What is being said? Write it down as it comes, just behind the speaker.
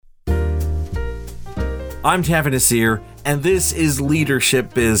I'm Taffy Nasir, and this is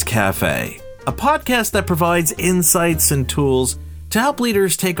Leadership Biz Cafe, a podcast that provides insights and tools to help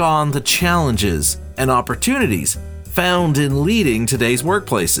leaders take on the challenges and opportunities found in leading today's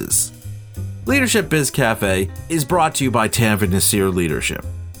workplaces. Leadership Biz Cafe is brought to you by Taffy Nasir Leadership,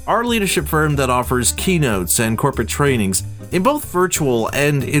 our leadership firm that offers keynotes and corporate trainings in both virtual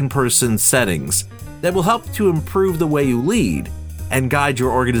and in-person settings that will help to improve the way you lead and guide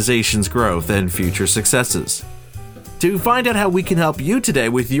your organization's growth and future successes. To find out how we can help you today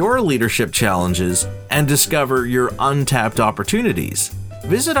with your leadership challenges and discover your untapped opportunities,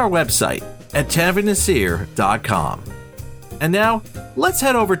 visit our website at taffynasir.com. And now, let's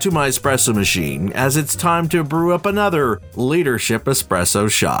head over to my espresso machine as it's time to brew up another Leadership Espresso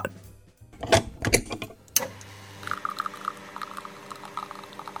shot.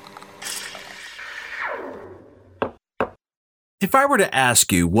 If I were to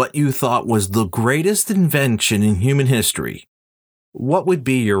ask you what you thought was the greatest invention in human history, what would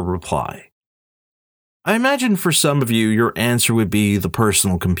be your reply? I imagine for some of you, your answer would be the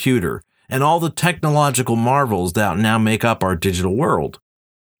personal computer and all the technological marvels that now make up our digital world.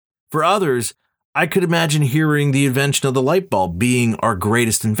 For others, I could imagine hearing the invention of the light bulb being our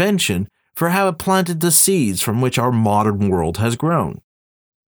greatest invention for how it planted the seeds from which our modern world has grown.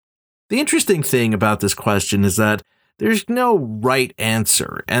 The interesting thing about this question is that there's no right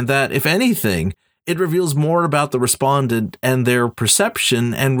answer, and that, if anything, it reveals more about the respondent and their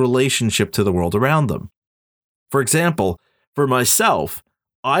perception and relationship to the world around them. For example, for myself,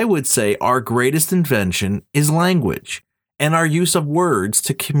 I would say our greatest invention is language and our use of words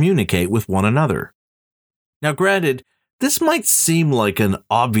to communicate with one another. Now, granted, this might seem like an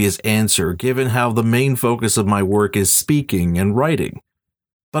obvious answer given how the main focus of my work is speaking and writing,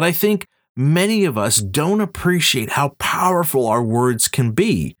 but I think many of us don't appreciate how powerful our words can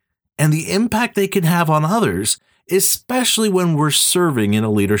be and the impact they can have on others, especially when we're serving in a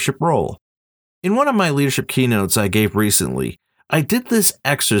leadership role. In one of my leadership keynotes I gave recently, I did this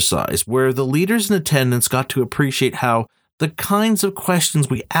exercise where the leaders in attendance got to appreciate how the kinds of questions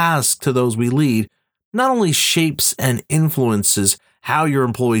we ask to those we lead not only shapes and influences how your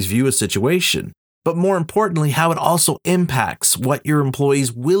employees view a situation, but more importantly, how it also impacts what your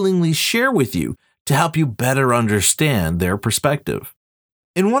employees willingly share with you to help you better understand their perspective.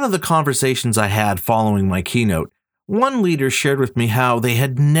 In one of the conversations I had following my keynote, one leader shared with me how they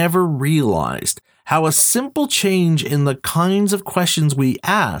had never realized how a simple change in the kinds of questions we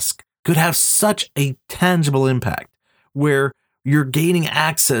ask could have such a tangible impact, where you're gaining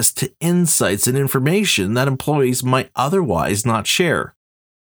access to insights and information that employees might otherwise not share.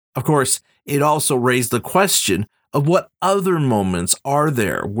 Of course, it also raised the question of what other moments are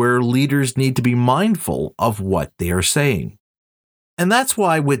there where leaders need to be mindful of what they are saying. And that's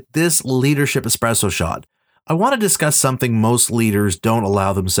why with this Leadership Espresso shot, I want to discuss something most leaders don't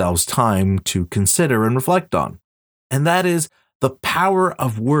allow themselves time to consider and reflect on. And that is the power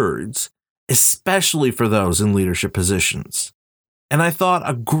of words, especially for those in leadership positions. And I thought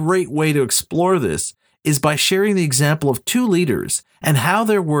a great way to explore this is by sharing the example of two leaders and how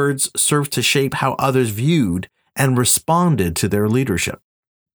their words served to shape how others viewed and responded to their leadership.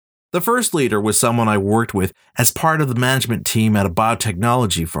 The first leader was someone I worked with as part of the management team at a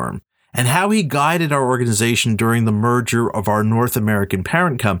biotechnology firm, and how he guided our organization during the merger of our North American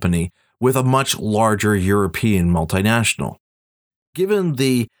parent company with a much larger European multinational. Given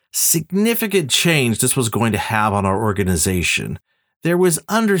the significant change this was going to have on our organization, there was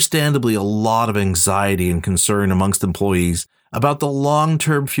understandably a lot of anxiety and concern amongst employees about the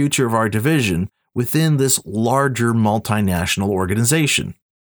long-term future of our division within this larger multinational organization.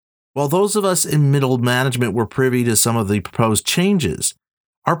 While those of us in middle management were privy to some of the proposed changes,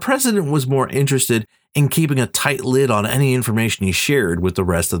 our president was more interested in keeping a tight lid on any information he shared with the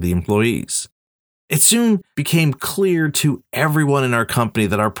rest of the employees. It soon became clear to everyone in our company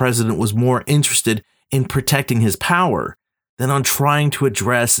that our president was more interested in protecting his power than on trying to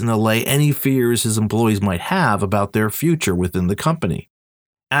address and allay any fears his employees might have about their future within the company.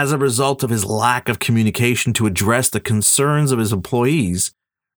 As a result of his lack of communication to address the concerns of his employees,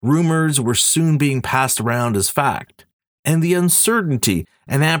 rumors were soon being passed around as fact, and the uncertainty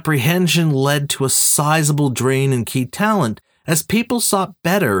and apprehension led to a sizable drain in key talent as people sought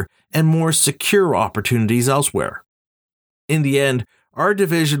better and more secure opportunities elsewhere. In the end, our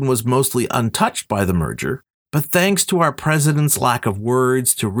division was mostly untouched by the merger, but thanks to our president's lack of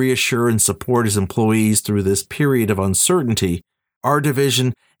words to reassure and support his employees through this period of uncertainty, our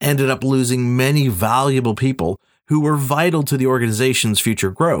division ended up losing many valuable people who were vital to the organization's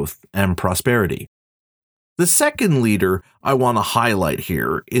future growth and prosperity. The second leader I want to highlight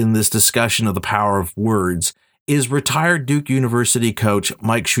here in this discussion of the power of words is retired Duke University coach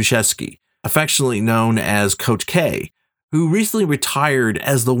Mike Krzyzewski, affectionately known as Coach K, who recently retired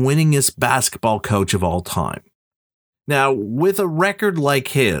as the winningest basketball coach of all time. Now, with a record like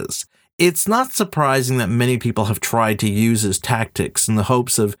his, it's not surprising that many people have tried to use his tactics in the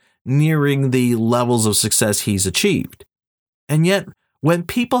hopes of nearing the levels of success he's achieved. And yet, when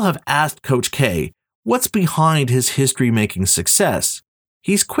people have asked Coach K what's behind his history-making success,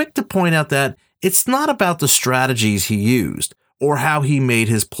 he's quick to point out that it's not about the strategies he used or how he made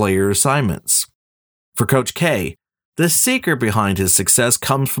his player assignments. For Coach K, the secret behind his success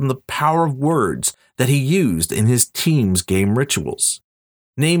comes from the power of words that he used in his team's game rituals.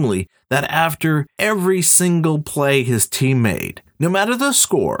 Namely, that after every single play his team made, no matter the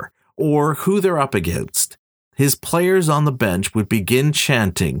score or who they're up against, his players on the bench would begin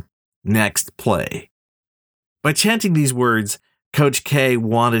chanting, "Next play." By chanting these words, Coach K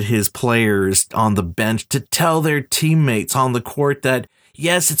wanted his players on the bench to tell their teammates on the court that,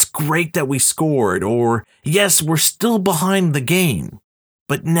 yes, it's great that we scored, or yes, we're still behind the game,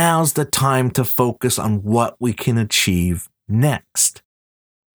 but now's the time to focus on what we can achieve next.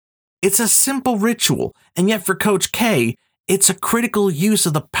 It's a simple ritual, and yet for Coach K, it's a critical use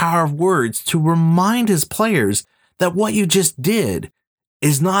of the power of words to remind his players that what you just did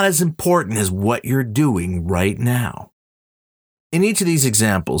is not as important as what you're doing right now. In each of these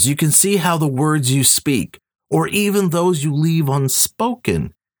examples, you can see how the words you speak, or even those you leave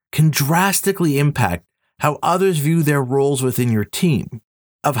unspoken, can drastically impact how others view their roles within your team,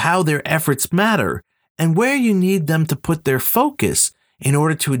 of how their efforts matter, and where you need them to put their focus in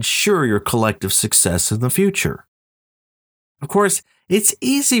order to ensure your collective success in the future. Of course, it's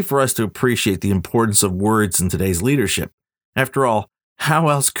easy for us to appreciate the importance of words in today's leadership. After all, how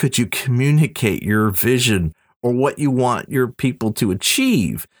else could you communicate your vision or what you want your people to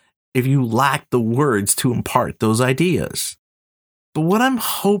achieve if you lack the words to impart those ideas? But what I'm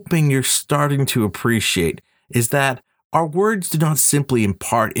hoping you're starting to appreciate is that our words do not simply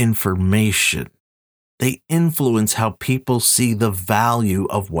impart information. They influence how people see the value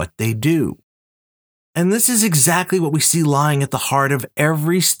of what they do. And this is exactly what we see lying at the heart of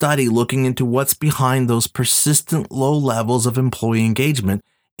every study looking into what's behind those persistent low levels of employee engagement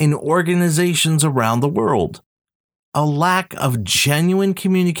in organizations around the world. A lack of genuine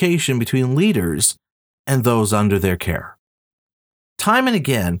communication between leaders and those under their care. Time and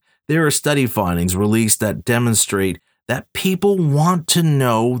again, there are study findings released that demonstrate that people want to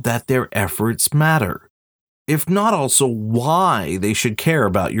know that their efforts matter, if not also why they should care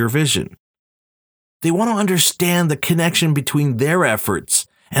about your vision. They want to understand the connection between their efforts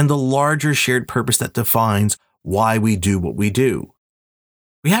and the larger shared purpose that defines why we do what we do.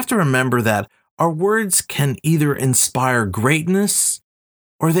 We have to remember that our words can either inspire greatness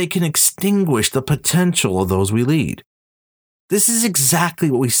or they can extinguish the potential of those we lead. This is exactly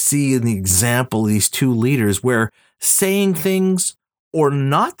what we see in the example of these two leaders, where saying things or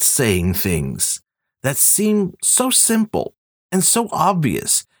not saying things that seem so simple and so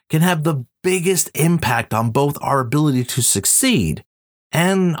obvious can have the biggest impact on both our ability to succeed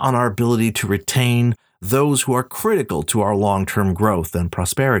and on our ability to retain those who are critical to our long-term growth and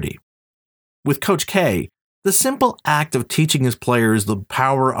prosperity. With Coach K, the simple act of teaching his players the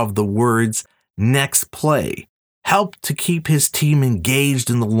power of the words "next play" helped to keep his team engaged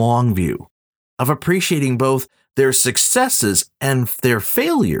in the long view, of appreciating both their successes and their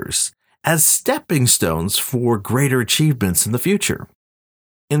failures as stepping stones for greater achievements in the future.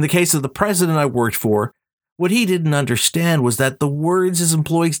 In the case of the president I worked for, what he didn't understand was that the words his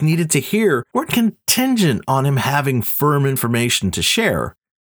employees needed to hear weren't contingent on him having firm information to share.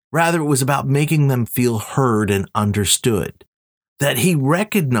 Rather, it was about making them feel heard and understood. That he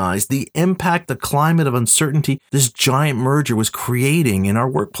recognized the impact the climate of uncertainty this giant merger was creating in our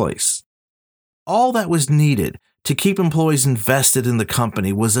workplace. All that was needed to keep employees invested in the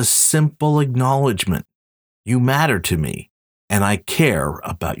company was a simple acknowledgement. You matter to me, and I care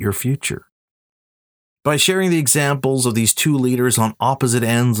about your future. By sharing the examples of these two leaders on opposite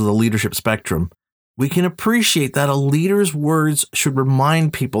ends of the leadership spectrum, we can appreciate that a leader's words should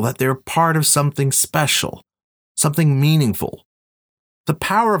remind people that they're part of something special, something meaningful. The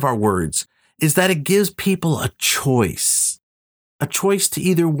power of our words is that it gives people a choice to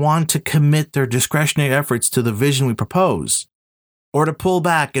either want to commit their discretionary efforts to the vision we propose, or to pull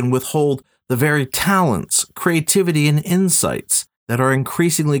back and withhold the very talents, creativity, and insights that are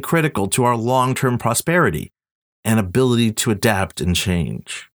increasingly critical to our long-term prosperity and ability to adapt and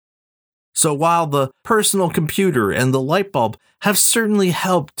change. So while the personal computer and the light bulb have certainly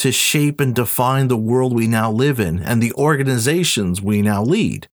helped to shape and define the world we now live in and the organizations we now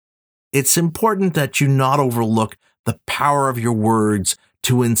lead, it's important that you not overlook the power of your words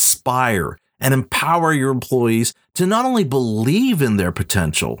to inspire and empower your employees to not only believe in their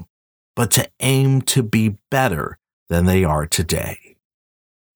potential, but to aim to be better than they are today.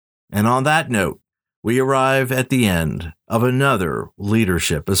 And on that note, we arrive at the end of another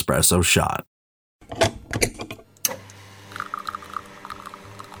Leadership Espresso Shot.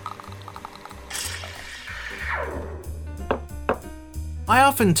 I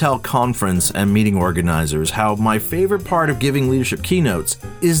often tell conference and meeting organizers how my favorite part of giving leadership keynotes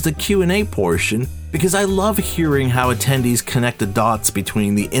is the Q&A portion, because I love hearing how attendees connect the dots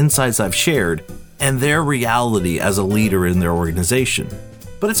between the insights I've shared and their reality as a leader in their organization.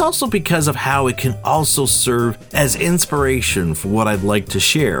 But it's also because of how it can also serve as inspiration for what I'd like to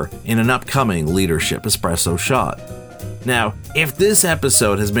share in an upcoming Leadership Espresso Shot. Now, if this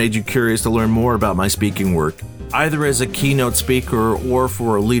episode has made you curious to learn more about my speaking work, either as a keynote speaker or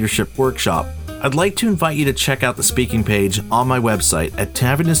for a leadership workshop, I'd like to invite you to check out the speaking page on my website at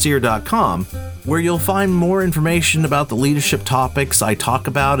TavinNassir.com, where you'll find more information about the leadership topics I talk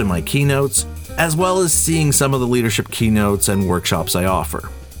about in my keynotes, as well as seeing some of the leadership keynotes and workshops I offer.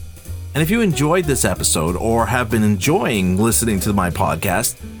 And if you enjoyed this episode or have been enjoying listening to my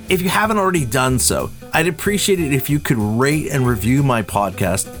podcast, if you haven't already done so, I'd appreciate it if you could rate and review my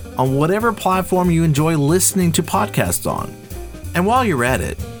podcast on whatever platform you enjoy listening to podcasts on. And while you're at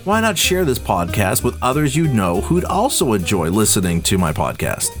it, why not share this podcast with others you know who'd also enjoy listening to my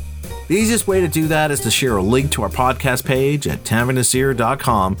podcast? The easiest way to do that is to share a link to our podcast page at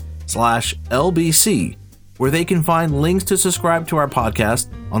TavinNassir.com/LBC, where they can find links to subscribe to our podcast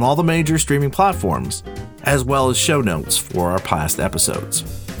on all the major streaming platforms, as well as show notes for our past episodes.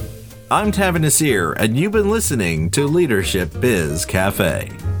 I'm Tavin Nassir, and you've been listening to Leadership Biz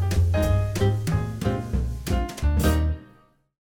Cafe.